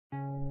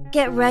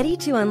Get ready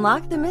to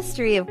unlock the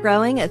mystery of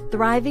growing a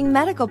thriving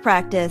medical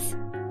practice.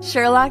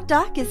 Sherlock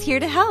Doc is here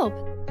to help.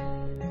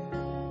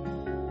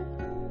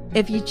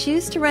 If you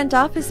choose to rent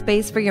office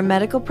space for your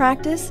medical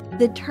practice,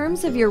 the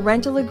terms of your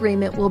rental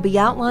agreement will be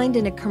outlined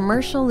in a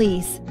commercial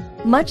lease.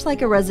 Much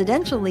like a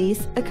residential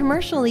lease, a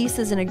commercial lease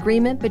is an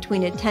agreement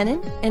between a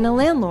tenant and a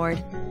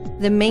landlord.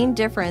 The main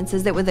difference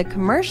is that with a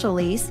commercial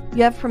lease,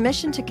 you have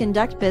permission to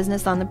conduct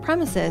business on the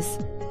premises.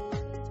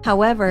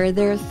 However,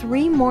 there are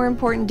three more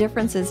important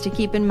differences to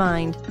keep in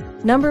mind.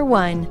 Number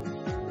 1.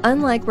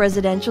 Unlike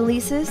residential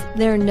leases,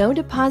 there are no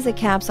deposit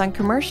caps on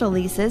commercial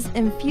leases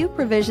and few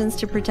provisions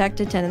to protect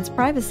a tenant's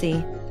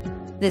privacy.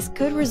 This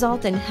could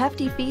result in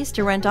hefty fees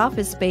to rent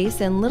office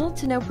space and little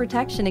to no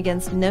protection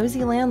against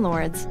nosy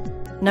landlords.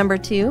 Number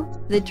 2.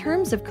 The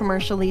terms of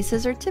commercial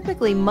leases are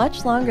typically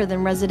much longer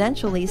than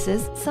residential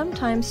leases,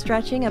 sometimes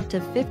stretching up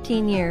to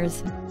 15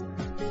 years.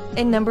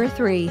 And number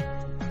 3.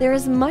 There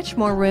is much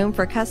more room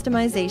for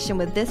customization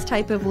with this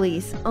type of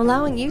lease,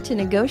 allowing you to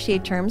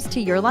negotiate terms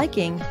to your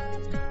liking.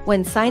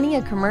 When signing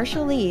a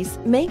commercial lease,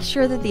 make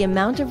sure that the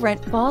amount of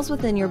rent falls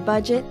within your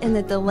budget and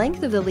that the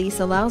length of the lease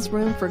allows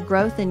room for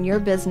growth in your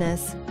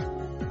business.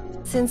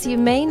 Since you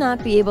may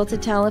not be able to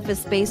tell if a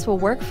space will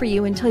work for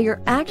you until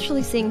you're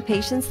actually seeing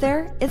patients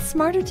there, it's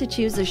smarter to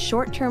choose a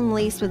short-term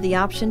lease with the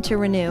option to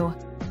renew.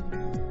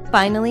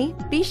 Finally,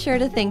 be sure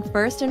to think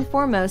first and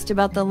foremost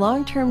about the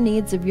long-term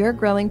needs of your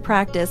growing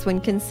practice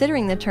when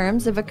considering the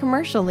terms of a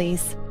commercial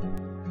lease.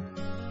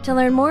 To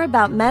learn more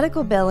about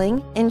medical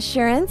billing,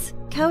 insurance,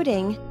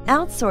 coding,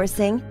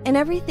 outsourcing, and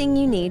everything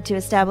you need to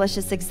establish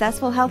a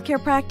successful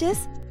healthcare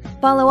practice,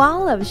 follow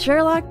all of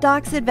Sherlock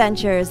Doc's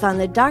adventures on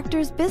the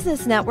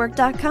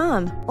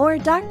doctorsbusinessnetwork.com or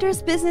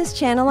Doctor's Business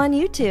channel on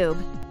YouTube.